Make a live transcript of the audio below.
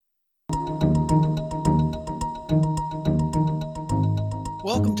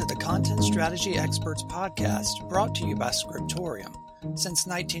Welcome to the Content Strategy Experts Podcast, brought to you by Scriptorium. Since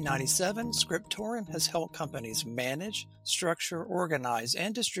 1997, Scriptorium has helped companies manage, structure, organize,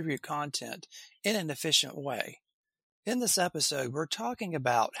 and distribute content in an efficient way. In this episode, we're talking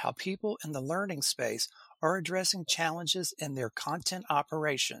about how people in the learning space are addressing challenges in their content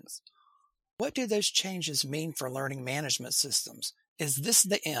operations. What do those changes mean for learning management systems? Is this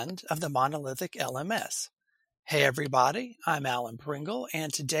the end of the monolithic LMS? Hey everybody, I'm Alan Pringle,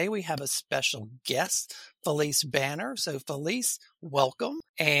 and today we have a special guest, Phylise Banner. So Phylise, welcome,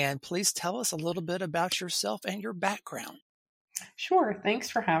 and please tell us a little bit about yourself and your background. Sure.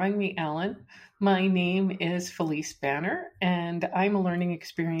 Thanks for having me, Alan. My name is Phylise Banner, and I'm a learning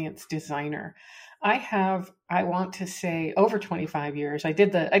experience designer. I want to say over 25 years. I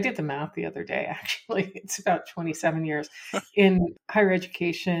did the math the other day, actually. It's about 27 years in higher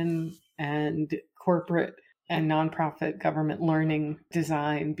education and corporate and nonprofit government learning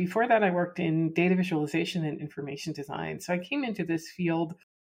design. Before that, I worked in data visualization and information design. So I came into this field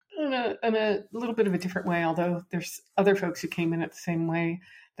in a little bit of a different way, although there's other folks who came in it the same way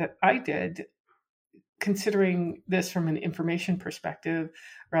that I did, considering this from an information perspective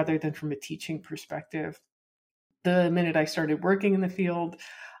rather than from a teaching perspective. The minute I started working in the field,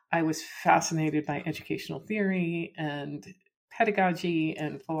 I was fascinated by educational theory and pedagogy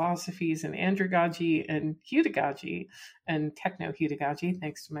and philosophies and andragogy and heutagogy and techno-heutagogy,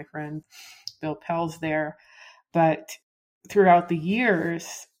 thanks to my friend Bill Pell's there. But throughout the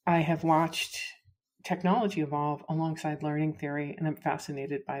years, I have watched technology evolve alongside learning theory, and I'm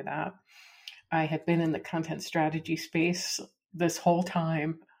fascinated by that. I have been in the content strategy space this whole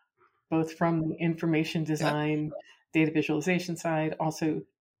time, both from the information design, data visualization side, also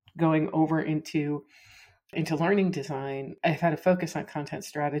going over into learning design. I've had a focus on content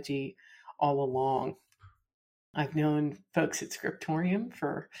strategy all along. I've known folks at Scriptorium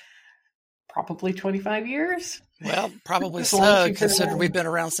for probably 25 years. Well, probably so, considering we've been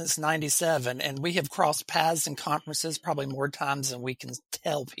around since 97, and we have crossed paths in conferences probably more times than we can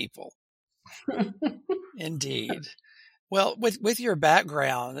tell people. Indeed. Well, with your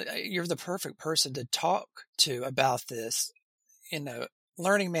background, you're the perfect person to talk to about this,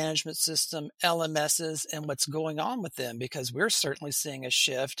 learning management system, LMSs, and what's going on with them, because we're certainly seeing a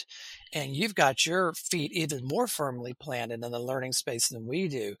shift, and you've got your feet even more firmly planted in the learning space than we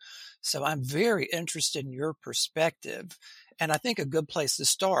do. So I'm very interested in your perspective. And I think a good place to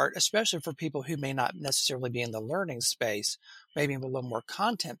start, especially for people who may not necessarily be in the learning space, maybe a little more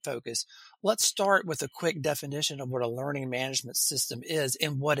content focused, let's start with a quick definition of what a learning management system is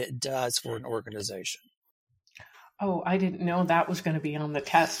and what it does for an organization. Oh, I didn't know that was going to be on the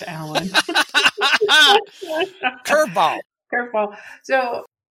test, Alan. Curveball. So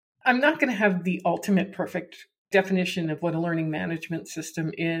I'm not going to have the ultimate perfect definition of what a learning management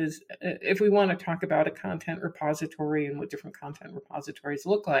system is. If we want to talk about a content repository and what different content repositories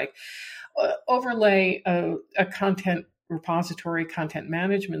look like, overlay a content repository, content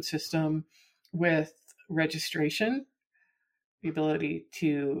management system with registration, the ability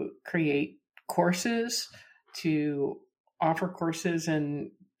to create courses, to offer courses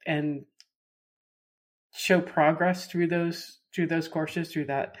and show progress through those courses, through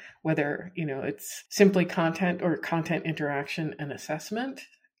that, whether it's simply content or content interaction and assessment.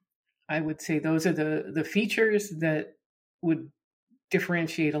 I would say those are the features that would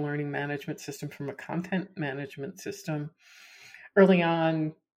differentiate a learning management system from a content management system. Early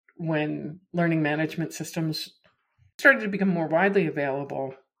on, when learning management systems started to become more widely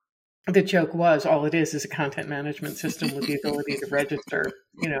available, the joke was all it is a content management system with the ability to register,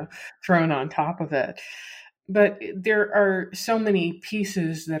 thrown on top of it. But there are so many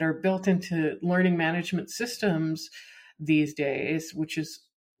pieces that are built into learning management systems these days, which is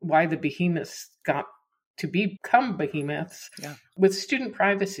why the behemoths got to become behemoths. With student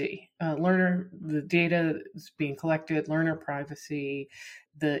privacy, the data is being collected, learner privacy,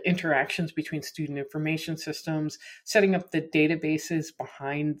 the interactions between student information systems, setting up the databases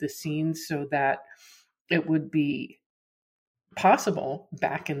behind the scenes so that it would be possible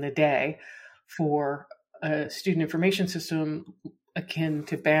back in the day for a student information system akin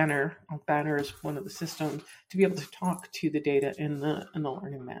to Banner. Banner is one of the systems to be able to talk to the data in the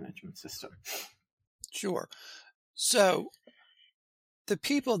learning management system. Sure. So the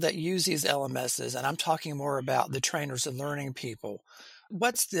people that use these LMSs, and I'm talking more about the trainers and learning people,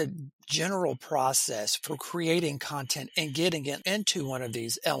 what's the general process for creating content and getting it into one of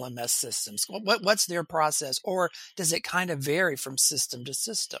these LMS systems? What's their process, or does it kind of vary from system to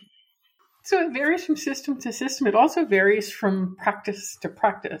system? So it varies from system to system. It also varies from practice to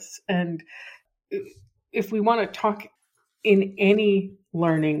practice. And if we want to talk in any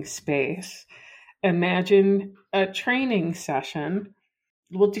learning space. Imagine a training session.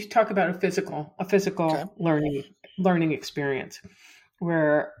 We'll just talk about a physical Okay. learning experience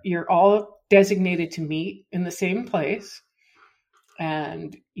where you're all designated to meet in the same place,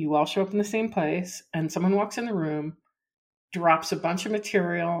 and you all show up in the same place, and someone walks in the room, drops a bunch of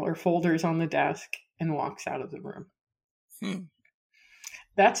material or folders on the desk, and walks out of the room.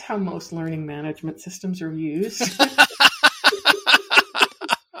 That's how most learning management systems are used.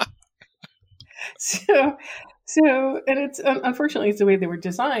 And it's unfortunately it's the way they were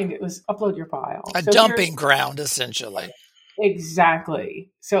designed. It was upload your file. A dumping ground, essentially.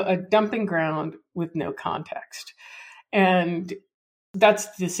 Exactly. So a dumping ground with no context. And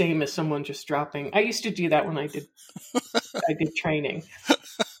that's the same as someone just dropping. I used to do that when I did training.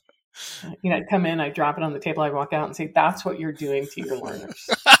 I'd come in, I'd drop it on the table, I'd walk out and say, that's what you're doing to your learners.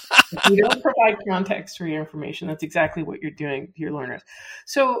 If you don't provide context for your information, that's exactly what you're doing to your learners.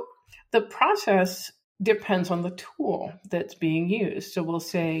 So the process depends on the tool that's being used. So we'll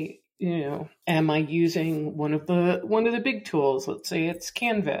say, am I using one of the big tools? Let's say it's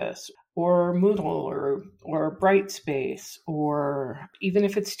Canvas or Moodle or Brightspace, or even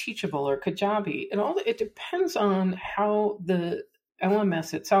if it's Teachable or Kajabi. It depends on how the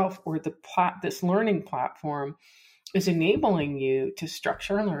LMS itself or this learning platform is enabling you to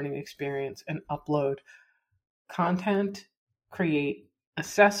structure a learning experience and upload content, create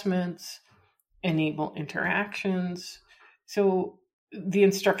assessments, enable interactions. So the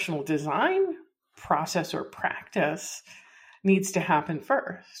instructional design process or practice needs to happen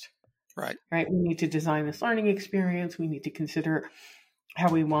first. Right. We need to design this learning experience. We need to consider how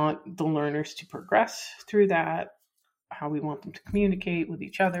we want the learners to progress through that, how we want them to communicate with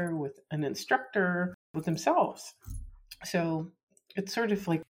each other, with an instructor, with themselves. So it's sort of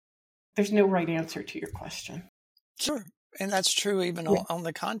like there's no right answer to your question. Sure. And that's true even on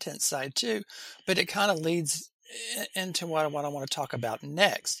the content side too. But it kind of leads into what I want to talk about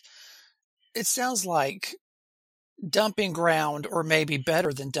next. It sounds like dumping ground, or maybe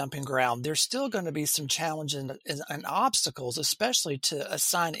better than dumping ground, there's still going to be some challenges and obstacles, especially to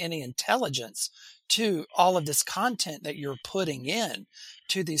assign any intelligence to all of this content that you're putting in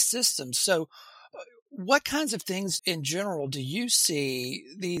to these systems. So what kinds of things in general do you see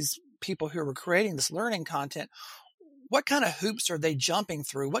these people who are creating this learning content, what kind of hoops are they jumping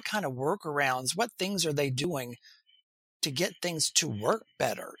through? What kind of workarounds? What things are they doing to get things to work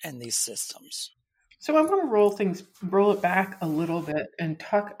better in these systems? So I want to roll it back a little bit and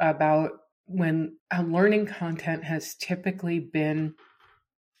talk about when learning content has typically been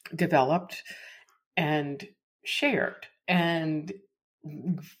developed and shared and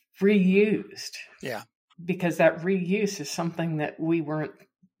reused. Yeah. Because that reuse is something that we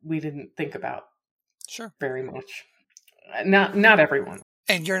didn't think about. Sure. Very much. Not everyone.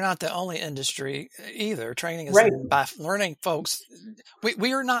 And you're not the only industry either. Training is right. By learning folks.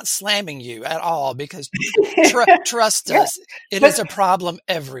 We are not slamming you at all because trust us, it is a problem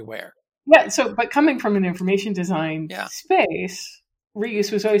everywhere. Yeah. So, but coming from an information design space,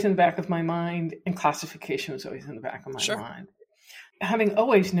 reuse was always in the back of my mind, and classification was always in the back of my mind. Having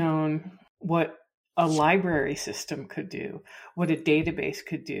always known what a library system could do, what a database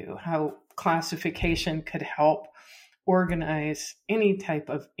could do, how classification could help organize any type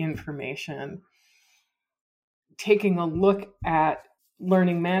of information. Taking a look at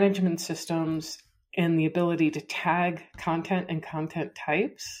learning management systems and the ability to tag content and content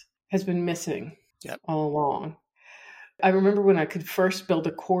types has been missing all along. I remember when I could first build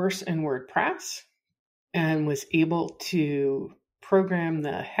a course in WordPress and was able to program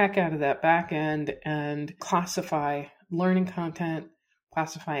the heck out of that back end and classify learning content,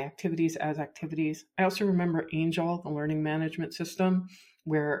 classify activities as activities. I also remember Angel, the learning management system,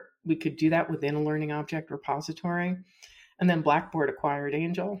 where we could do that within a learning object repository. And then Blackboard acquired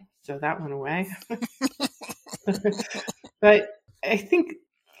Angel, so that went away. But I think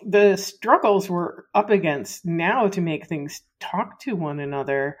the struggles we're up against now to make things talk to one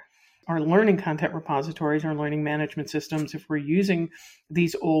another, our learning content repositories, our learning management systems, if we're using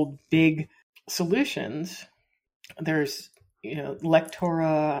these old big solutions, there's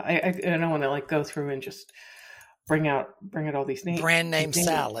Lectora. I don't want to go through and just bring out all these names. Brand name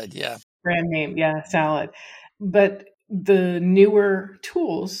salad, Brand name, salad. But the newer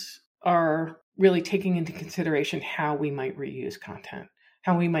tools are really taking into consideration how we might reuse content,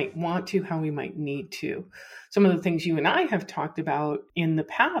 how we might want to, how we might need to. Some of the things you and I have talked about in the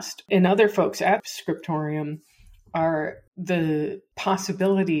past, and other folks at Scriptorium, are the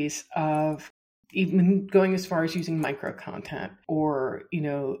possibilities of even going as far as using micro content, or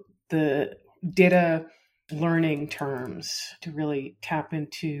the data learning terms to really tap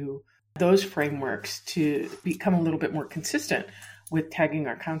into those frameworks to become a little bit more consistent with tagging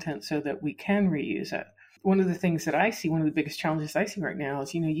our content so that we can reuse it. One of the things that I see, one of the biggest challenges I see right now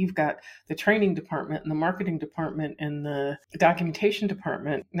is, you've got the training department and the marketing department and the documentation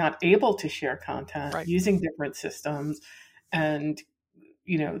department not able to share content using different systems and,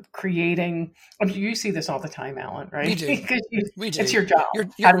 creating, you see this all the time, Alan, right? We do. We do. It's your job.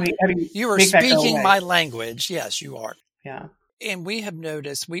 How do you are speaking my language. Yes, you are. Yeah. And we have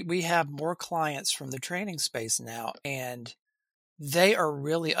noticed, we have more clients from the training space now, and they are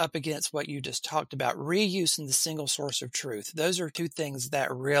really up against what you just talked about, reuse and the single source of truth. Those are two things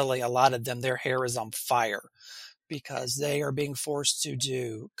that really, a lot of them, their hair is on fire because they are being forced to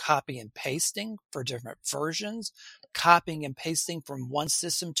do copy and pasting for different versions, copying and pasting from one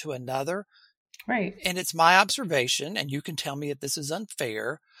system to another. Right. And it's my observation, and you can tell me if this is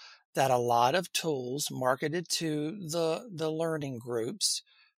unfair, that a lot of tools marketed to the learning groups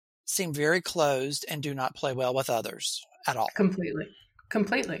seem very closed and do not play well with others at all.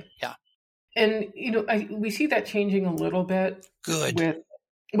 Completely. Yeah. And, we see that changing a little bit. Good.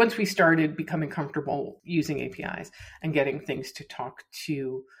 Once we started becoming comfortable using APIs and getting things to talk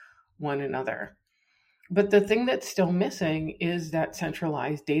to one another. But the thing that's still missing is that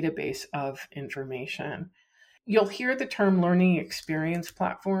centralized database of information. You'll hear the term learning experience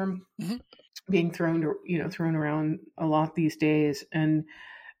platform being thrown around a lot these days. And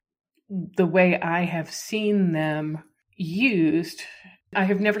the way I have seen them used, I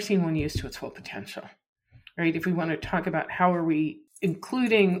have never seen one used to its full potential, right? If we want to talk about how are we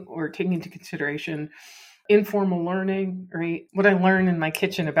including or taking into consideration informal learning, right? What I learn in my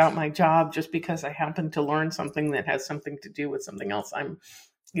kitchen about my job, just because I happen to learn something that has something to do with something else, I'm,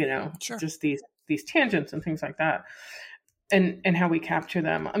 Sure. just these tangents and things like that. And how we capture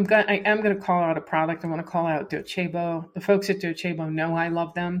them. I am going to call out a product. I want to call out Docebo. The folks at Docebo know I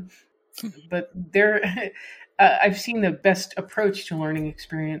love them, but I've seen the best approach to learning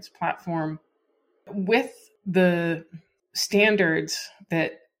experience platform with the standards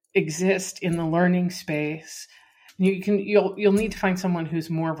that exist in the learning space. You'll need to find someone who's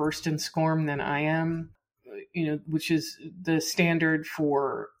more versed in SCORM than I am, which is the standard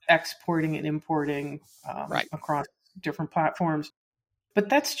for exporting and importing across different platforms. But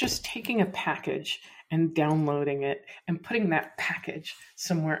that's just taking a package and downloading it and putting that package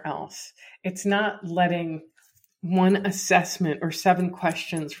somewhere else. It's not letting one assessment or 7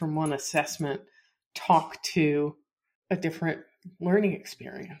 questions from one assessment talk to a different learning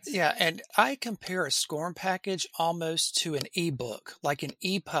experience. Yeah, and I compare a SCORM package almost to an ebook, like an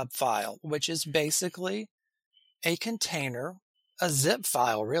EPUB file, which is basically a container, a zip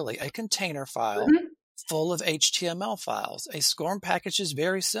file, really, a container file full of HTML files. A SCORM package is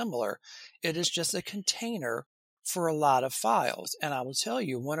very similar. It is just a container for a lot of files. And I will tell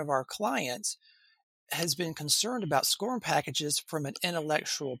you, one of our clients has been concerned about SCORM packages from an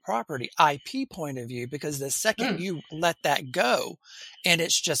intellectual property IP point of view, because the second you let that go and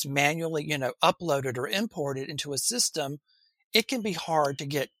it's just manually, uploaded or imported into a system, it can be hard to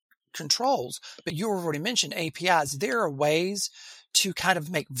get controls. But you already mentioned APIs. There are ways to kind of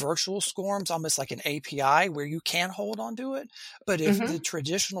make virtual SCORMs almost like an API where you can hold on to it. But if the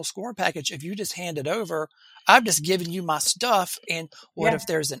traditional SCORM package, if you just hand it over, I've just given you my stuff. And what if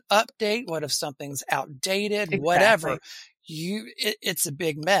there's an update? What if something's outdated? Exactly. Whatever. It's a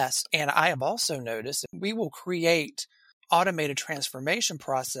big mess. And I have also noticed we will create automated transformation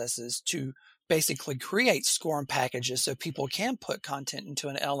processes to basically create SCORM packages so people can put content into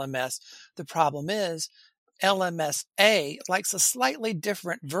an LMS. The problem is LMS A likes a slightly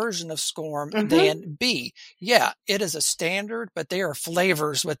different version of SCORM than B. Yeah, it is a standard, but there are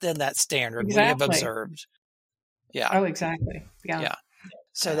flavors within that standard we have observed. Yeah. Oh, exactly. Yeah.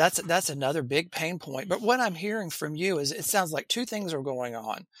 So that's another big pain point. But what I'm hearing from you is it sounds like 2 things are going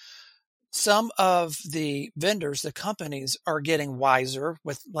on. Some of the vendors, the companies, are getting wiser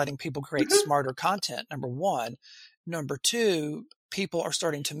with letting people create smarter content, number 1. Number 2, people are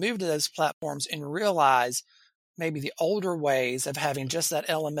starting to move to those platforms and realize maybe the older ways of having just that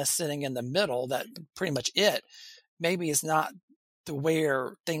LMS sitting in the middle, that pretty much maybe is not the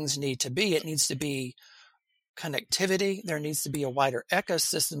where things need to be. It needs to be connectivity. There needs to be a wider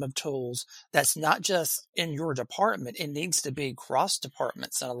ecosystem of tools that's not just in your department. It needs to be cross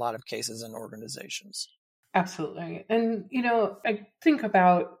departments in a lot of cases in organizations. Absolutely. And, I think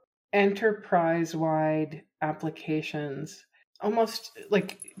about enterprise-wide applications, almost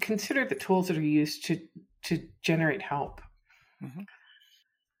like consider the tools that are used to generate help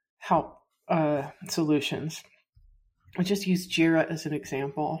solutions. I just use Jira as an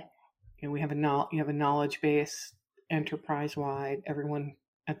example. we have you have a knowledge base enterprise wide. Everyone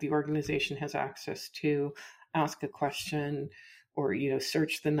at the organization has access to ask a question or,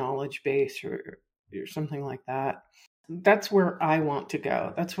 search the knowledge base or something like that. That's where I want to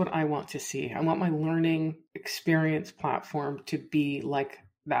go. That's what I want to see. I want my learning experience platform to be like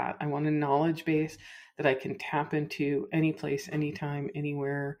that. I want a knowledge base that I can tap into any place, anytime,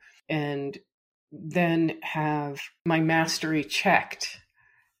 anywhere, and then have my mastery checked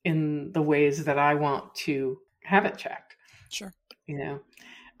in the ways that I want to have it checked. Sure.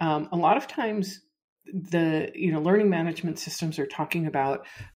 A lot of times the learning management systems are talking about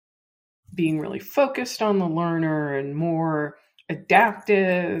being really focused on the learner and more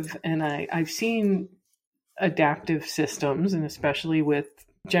adaptive. And I've seen adaptive systems, and especially with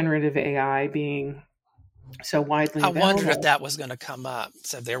generative AI being so widely available. I wondered if that was going to come up.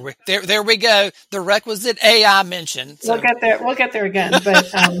 So there we go. The requisite AI mention. So. We'll get there again.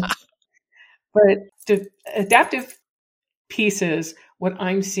 But the adaptive pieces, what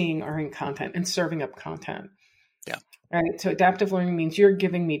I'm seeing are in content and serving up content. Yeah. Right. So adaptive learning means you're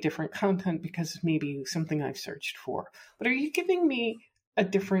giving me different content because maybe something I've searched for. But are you giving me a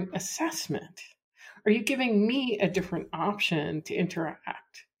different assessment? Are you giving me a different option to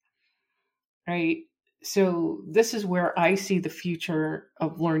interact? Right. So this is where I see the future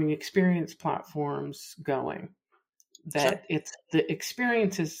of learning experience platforms going. That Sure. It's the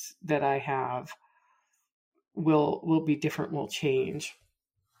experiences that I have will be different, will change.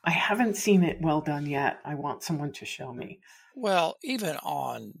 I haven't seen it well done yet. I want someone to show me. Well, even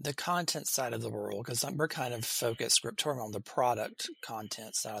on the content side of the world, because we're kind of focused Scriptorium on the product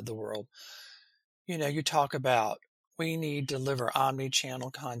content side of the world. You talk about we need to deliver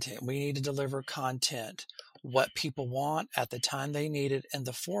omni-channel content. We need to deliver content, what people want at the time they need it in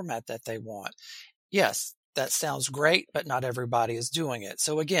the format that they want. Yes, that sounds great, but not everybody is doing it.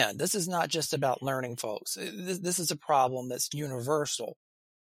 So again, this is not just about learning, folks. This is a problem that's universal.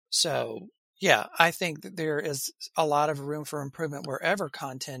 So yeah, I think that there is a lot of room for improvement wherever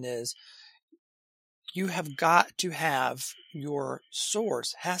content is. You have got to have your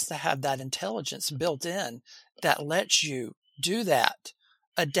source has to have that intelligence built in that lets you do that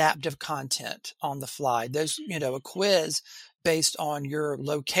adaptive content on the fly. There's, a quiz based on your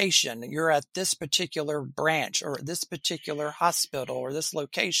location. You're at this particular branch or this particular hospital or this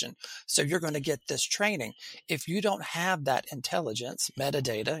location. So you're going to get this training. If you don't have that intelligence,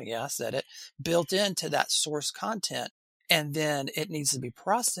 metadata, yeah, I said it, built into that source content, and then it needs to be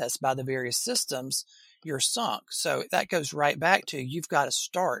processed by the various systems, you're sunk. So that goes right back to you've got to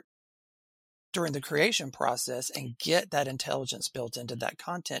start during the creation process and get that intelligence built into that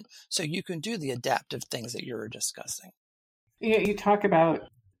content so you can do the adaptive things that you were discussing. You talk about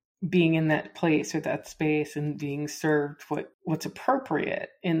being in that place or that space and being served what's appropriate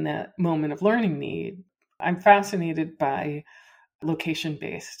in that moment of learning need. I'm fascinated by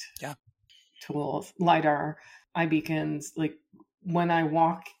location-based tools, LiDAR, iBeacons. Like when I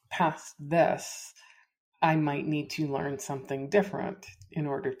walk past this, I might need to learn something different in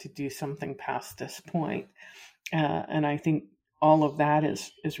order to do something past this point. And I think all of that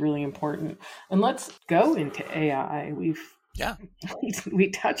is really important. And let's go into AI. We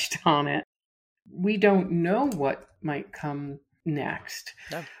touched on it. We don't know what might come next.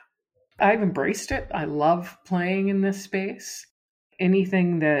 No. I've embraced it. I love playing in this space.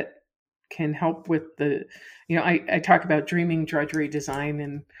 Anything that can help with I talk about dreaming, drudgery,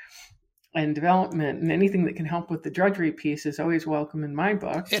 design, and development, and anything that can help with the drudgery piece is always welcome in my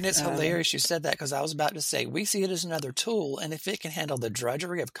book. And it's hilarious you said that, because I was about to say we see it as another tool, and if it can handle the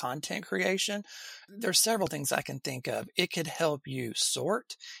drudgery of content creation, there's several things I can think of. It could help you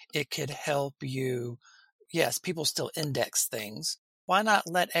sort. It could help you, yes, people still index things. Why not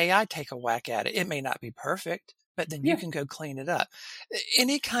let AI take a whack at it? It may not be perfect, but then you can go clean it up.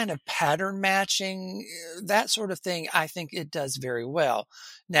 Any kind of pattern matching, that sort of thing, I think it does very well.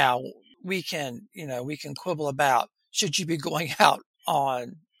 Now, we can quibble about, should you be going out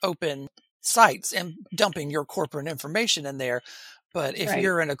on open sites and dumping your corporate information in there? But if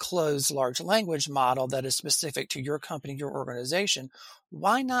you're in a closed large language model that is specific to your company, your organization,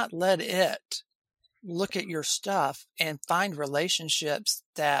 why not let it look at your stuff and find relationships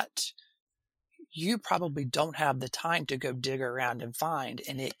that you probably don't have the time to go dig around and find,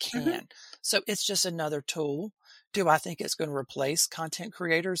 and it can. Mm-hmm. So it's just another tool. Do I think it's going to replace content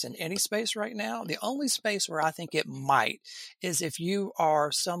creators in any space right now? The only space where I think it might is if you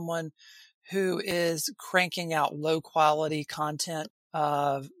are someone who is cranking out low quality content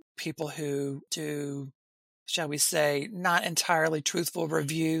of people who do, shall we say, not entirely truthful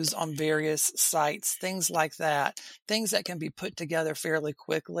reviews on various sites, things like that, things that can be put together fairly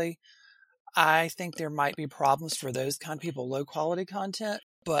quickly. I think there might be problems for those kind of people, low quality content.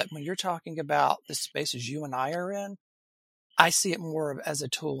 But when you're talking about the spaces you and I are in, I see it more as a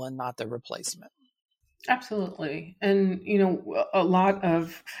tool and not the replacement. Absolutely. And, a lot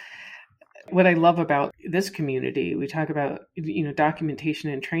of what I love about this community, we talk about,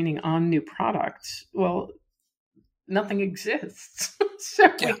 documentation and training on new products. Well, nothing exists. So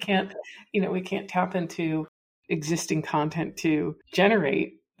Yeah, we can't tap into existing content to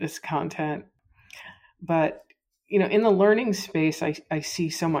generate this content. But, in the learning space, I see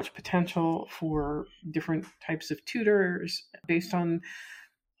so much potential for different types of tutors based on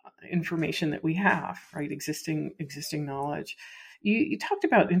information that we have, right? Existing knowledge. You talked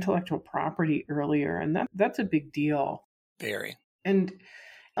about intellectual property earlier, and that's a big deal. very. And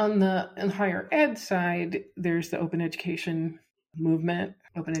on the higher ed side, there's the open education movement,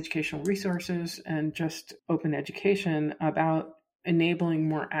 open educational resources, and just open education about enabling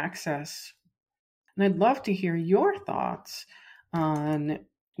more access. And I'd love to hear your thoughts on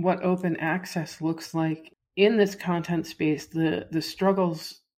what open access looks like in this content space, the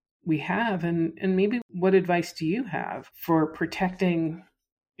struggles we have, and maybe what advice do you have for protecting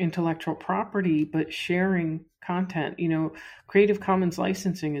intellectual property but sharing content? Creative Commons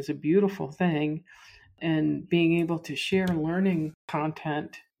licensing is a beautiful thing, and being able to share learning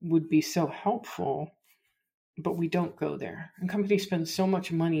content would be so helpful, but we don't go there. And companies spend so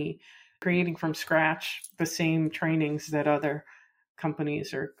much money creating from scratch the same trainings that other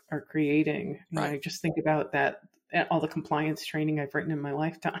companies are creating. Right. I just think about that, all the compliance training I've written in my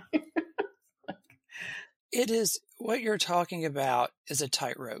lifetime. It is what you're talking about is a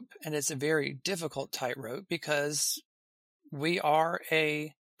tightrope, and it's a very difficult tightrope because we are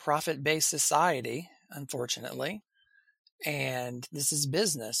a profit-based society, unfortunately, and this is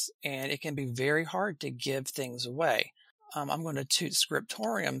business, and it can be very hard to give things away. I'm going to toot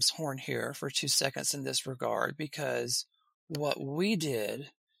Scriptorium's horn here for 2 seconds in this regard, because what we did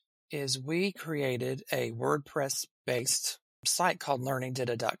is we created a WordPress-based site called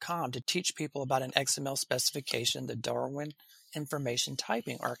learningdata.com to teach people about an XML specification, the Darwin Information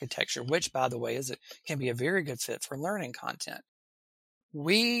Typing Architecture, which, by the way, can be a very good fit for learning content.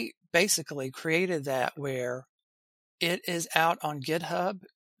 We basically created that where it is out on GitHub.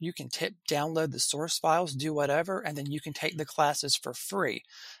 You can download the source files, do whatever, and then you can take the classes for free.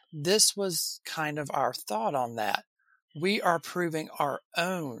 This was kind of our thought on that. We are proving our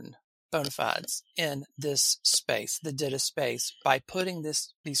own bona fides in this space, the data space, by putting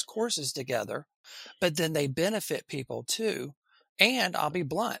these courses together, but then they benefit people too. And I'll be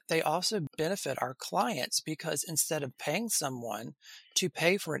blunt, they also benefit our clients, because instead of paying someone to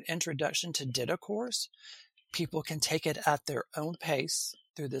pay for an introduction to data course, people can take it at their own pace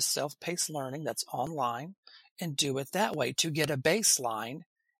through this self-paced learning that's online and do it that way to get a baseline.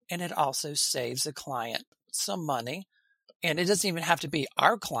 And it also saves the client some money. And it doesn't even have to be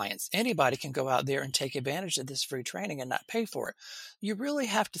our clients. Anybody can go out there and take advantage of this free training and not pay for it. You really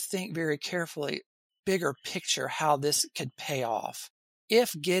have to think very carefully, bigger picture, how this could pay off.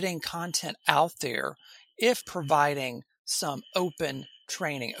 If getting content out there, if providing some open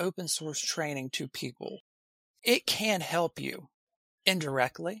training, open source training to people, it can help you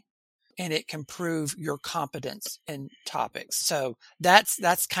indirectly, and it can prove your competence in topics. So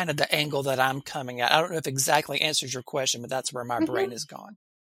that's kind of the angle that I'm coming at. I don't know if it exactly answers your question, but that's where my brain has gone.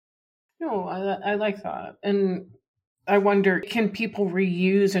 No, I like that. And I wonder, can people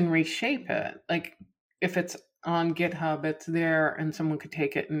reuse and reshape it? Like, if it's on GitHub, it's there and someone could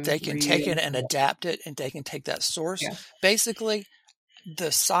take it and They can take it and adapt it, and they can take that source. Yeah. Basically,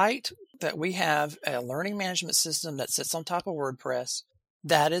 the site that we have, a learning management system that sits on top of WordPress,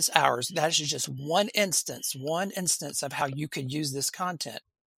 that is ours. That is just one instance of how you could use this content.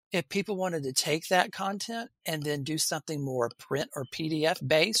 If people wanted to take that content and then do something more print or PDF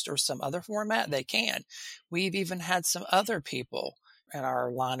based or some other format, they can. We've even had some other people in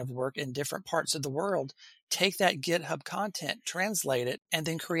our line of work in different parts of the world take that GitHub content, translate it, and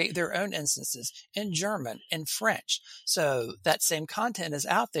then create their own instances in German, in French. So that same content is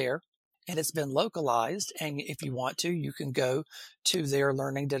out there and it's been localized. And if you want to, you can go to their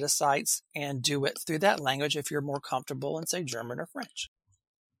learning data sites and do it through that language if you're more comfortable in, say, German or French.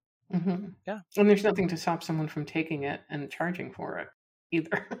 Mm-hmm. Yeah. And there's nothing to stop someone from taking it and charging for it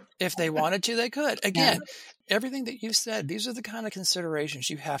either. If they wanted to, they could. Again, everything that you said, these are the kind of considerations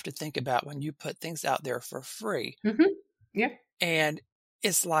you have to think about when you put things out there for free. Mm-hmm. Yeah. And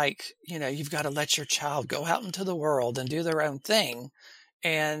it's like, you've got to let your child go out into the world and do their own thing.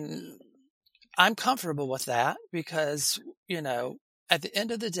 And I'm comfortable with that because, at the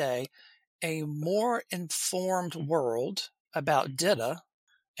end of the day, a more informed world about data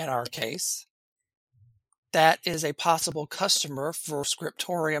in our case, that is a possible customer for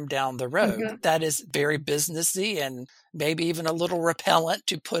Scriptorium down the road. Mm-hmm. That is very businessy and maybe even a little repellent,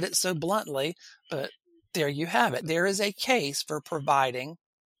 to put it so bluntly, but there you have it. There is a case for providing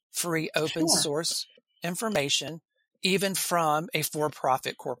free open Sure. source information, even from a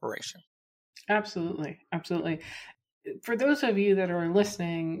for-profit corporation. Absolutely. Absolutely. For those of you that are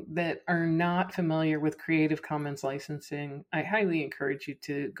listening that are not familiar with Creative Commons licensing, I highly encourage you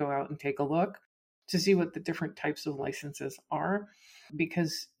to go out and take a look to see what the different types of licenses are,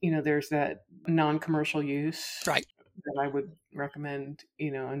 because, there's that non-commercial use Right. that I would recommend,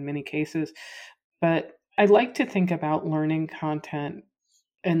 in many cases. But I like to think about learning content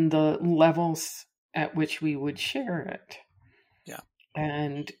and the levels at which we would share it. Yeah.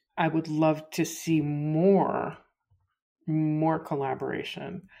 And I would love to see more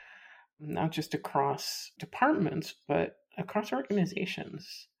collaboration, not just across departments, but across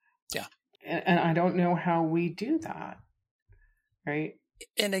organizations. Yeah. And I don't know how we do that, right?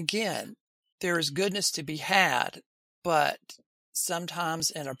 And again, there is goodness to be had, but sometimes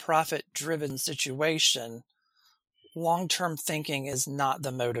in a profit-driven situation, long-term thinking is not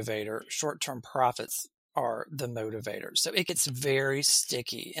the motivator. Short-term profits are the motivator. So it gets very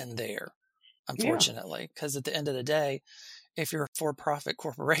sticky in there, unfortunately, because at the end of the day, if you're a for-profit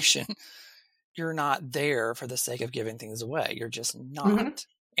corporation, you're not there for the sake of giving things away. You're just not. Mm-hmm.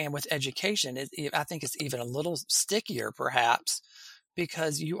 And with education, I think it's even a little stickier, perhaps,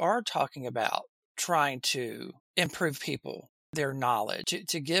 because you are talking about trying to improve people, their knowledge,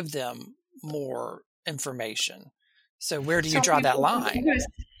 to give them more information. So where do you draw that line?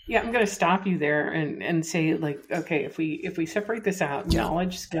 I'm going to stop you there and say, okay, if we separate this out,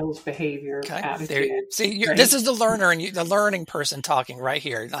 knowledge, skills, behavior, attitude. See, right? This is the learner and the learning person talking right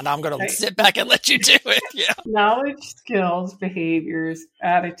here, and I'm going to sit back and let you do it. Yeah. Knowledge, skills, behaviors,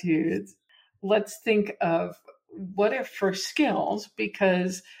 attitudes. Let's think of what if for skills,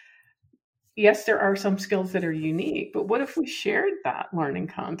 because yes, there are some skills that are unique, but what if we shared that learning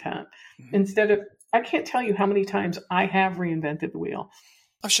content instead of, I can't tell you how many times I have reinvented the wheel.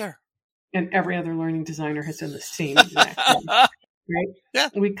 Oh, sure. And every other learning designer has done the same exact thing, right? Yeah.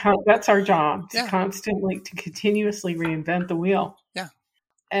 That's our job, to continuously reinvent the wheel. Yeah.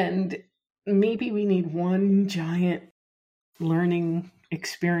 And maybe we need one giant learning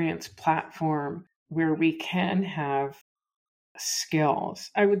experience platform where we can have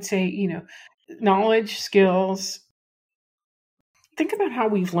skills. I would say, knowledge, skills. Think about how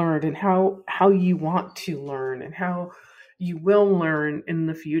we've learned and how you want to learn and how you will learn in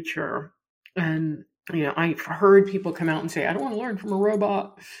the future. And, I've heard people come out and say, I don't want to learn from a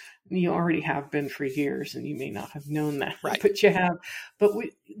robot. You already have been for years, and you may not have known that, right? But you have. But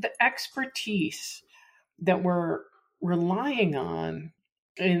the expertise that we're relying on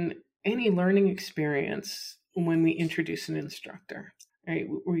in any learning experience when we introduce an instructor, right?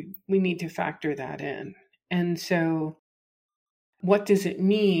 We need to factor that in. And so what does it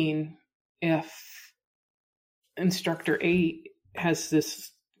mean if instructor A has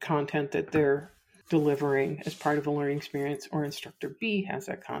this content that they're delivering as part of a learning experience, or instructor B has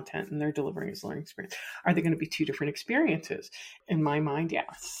that content and they're delivering as a learning experience? Are they going to be two different experiences? In my mind,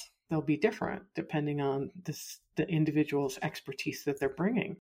 yes. They'll be different depending on the individual's expertise that they're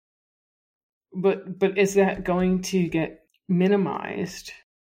bringing. But is that going to get minimized?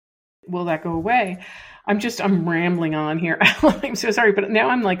 Will that go away? I'm rambling on here. I'm so sorry, but now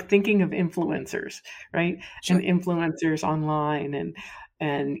I'm thinking of influencers, right? Sure. And influencers online and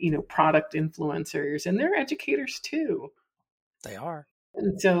product influencers, and they're educators too. They are.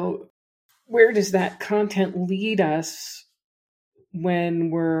 And so where does that content lead us when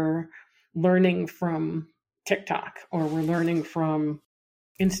we're learning from TikTok or we're learning from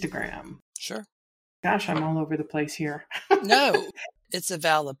Instagram? Sure. Gosh, I'm all over the place here. No, it's a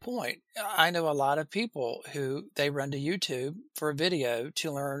valid point. I know a lot of people who they run to YouTube for a video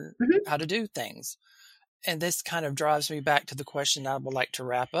to learn how to do things. And this kind of drives me back to the question I would like to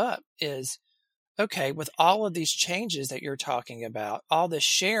wrap up is, okay, with all of these changes that you're talking about, all this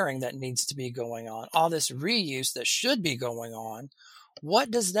sharing that needs to be going on, all this reuse that should be going on,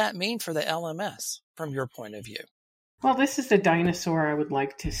 what does that mean for the LMS from your point of view? Well, this is the dinosaur I would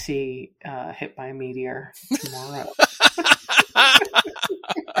like to see hit by a meteor tomorrow.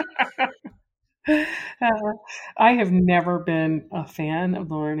 I have never been a fan of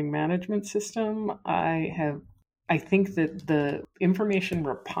the learning management system. I think that the information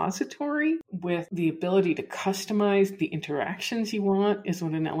repository with the ability to customize the interactions you want is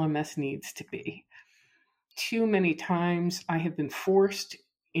what an LMS needs to be. Too many times I have been forced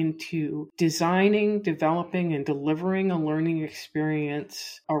into designing, developing, and delivering a learning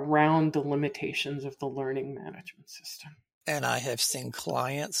experience around the limitations of the learning management system. And I have seen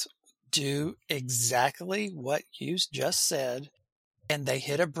clients do exactly what you just said, and they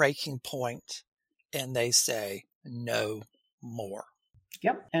hit a breaking point and they say, no more.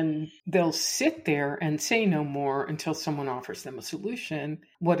 Yep. And they'll sit there and say no more until someone offers them a solution.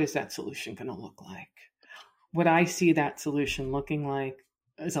 What is that solution going to look like? What I see that solution looking like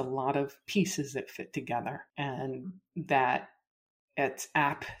is a lot of pieces that fit together, and that it's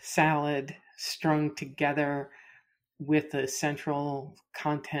app salad strung together with a central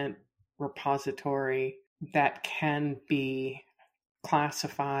content repository that can be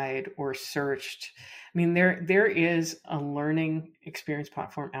classified or searched. I mean, there is a learning experience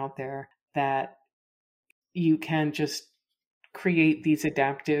platform out there that you can just create these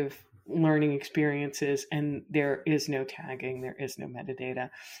adaptive learning experiences, and there is no tagging, there is no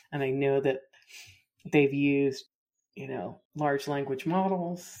metadata. And I know that they've used, large language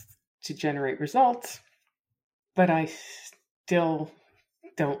models to generate results, but I still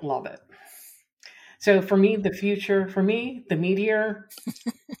don't love it. So for me, the meteor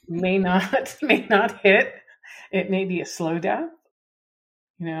may not hit. It may be a slow death.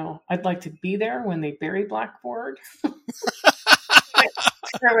 I'd like to be there when they bury Blackboard.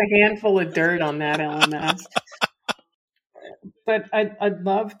 Throw a handful of dirt on that LMS. But I'd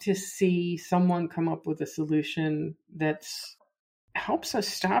love to see someone come up with a solution that helps us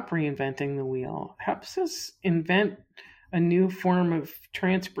stop reinventing the wheel, helps us invent a new form of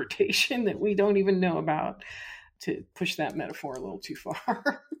transportation that we don't even know about, to push that metaphor a little too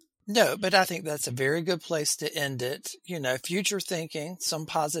far. No, but I think that's a very good place to end it. Future thinking, some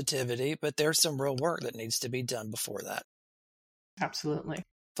positivity, but there's some real work that needs to be done before that. Absolutely.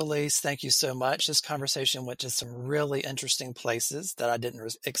 Phylise, thank you so much. This conversation went to some really interesting places that I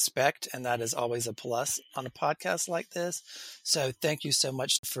didn't expect, and that is always a plus on a podcast like this. So thank you so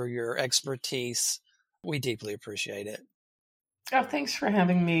much for your expertise. We deeply appreciate it. Oh, thanks for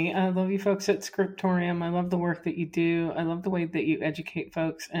having me. I love you folks at Scriptorium. I love the work that you do. I love the way that you educate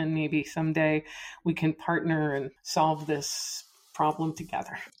folks, and maybe someday we can partner and solve this problem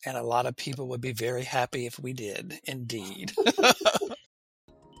together. And a lot of people would be very happy if we did, indeed.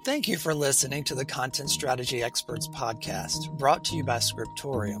 Thank you for listening to the Content Strategy Experts podcast, brought to you by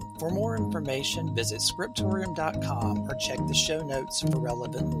Scriptorium. For more information, visit scriptorium.com or check the show notes for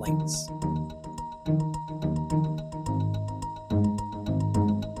relevant links.